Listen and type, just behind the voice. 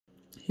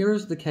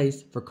Here's the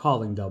case for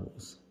calling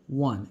doubles.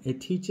 1.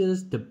 It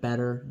teaches to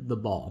better the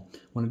ball.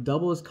 When a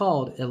double is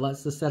called, it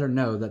lets the setter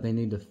know that they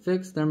need to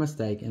fix their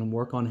mistake and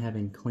work on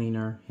having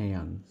cleaner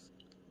hands.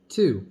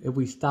 2. If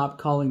we stop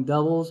calling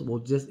doubles, we'll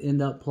just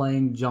end up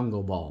playing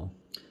jungle ball.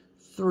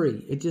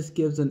 3. It just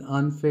gives an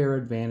unfair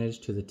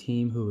advantage to the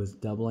team who is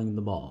doubling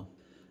the ball.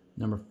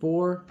 Number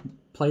 4.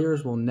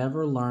 Players will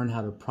never learn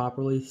how to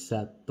properly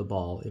set the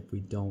ball if we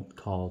don't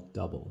call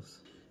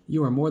doubles.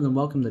 You are more than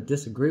welcome to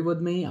disagree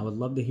with me. I would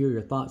love to hear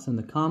your thoughts in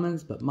the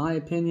comments, but my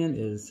opinion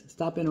is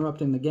stop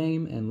interrupting the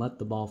game and let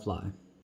the ball fly.